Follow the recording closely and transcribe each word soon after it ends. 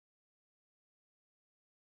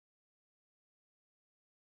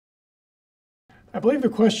I believe the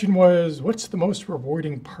question was, what's the most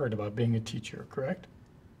rewarding part about being a teacher, correct?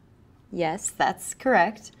 Yes, that's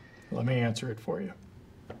correct. Let me answer it for you.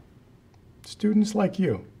 Students like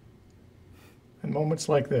you, and moments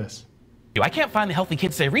like this. I can't find the Healthy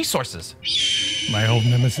Kids Day resources. My old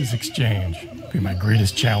Nemesis Exchange be my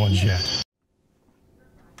greatest challenge yet.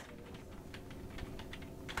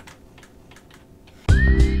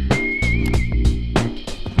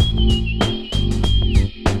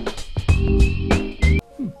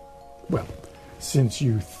 Well, since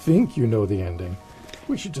you think you know the ending,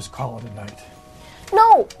 we should just call it a night.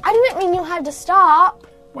 No, I didn't mean you had to stop.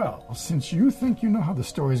 Well, since you think you know how the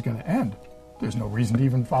story's going to end, there's no reason to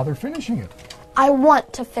even bother finishing it. I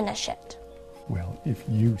want to finish it. Well, if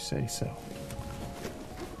you say so.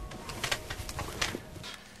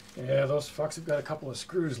 Yeah, those fucks have got a couple of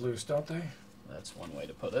screws loose, don't they? That's one way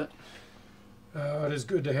to put it. It is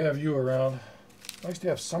good to have you around. Nice to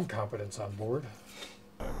have some competence on board.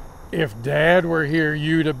 If Dad were here,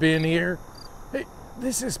 you'd have been here. Hey,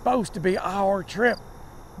 this is supposed to be our trip.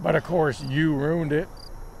 But of course, you ruined it.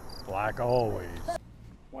 Like always.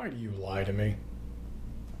 Why do you lie to me?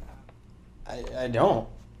 I don't.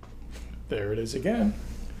 There it is again.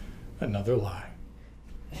 Another lie.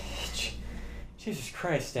 Jesus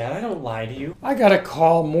Christ, Dad, I don't lie to you. I got a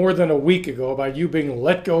call more than a week ago about you being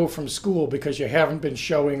let go from school because you haven't been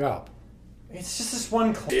showing up. It's just this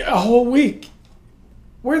one class. A whole week.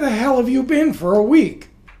 Where the hell have you been for a week?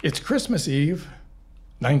 It's Christmas Eve,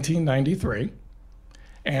 1993,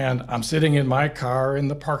 and I'm sitting in my car in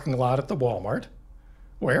the parking lot at the Walmart,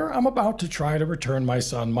 where I'm about to try to return my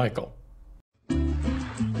son, Michael.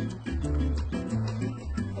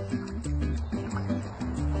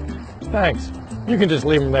 Thanks. You can just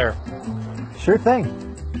leave him there. Sure thing.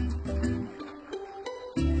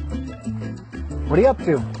 What are you up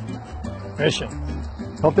to? Fishing.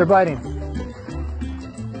 Hope they're biting.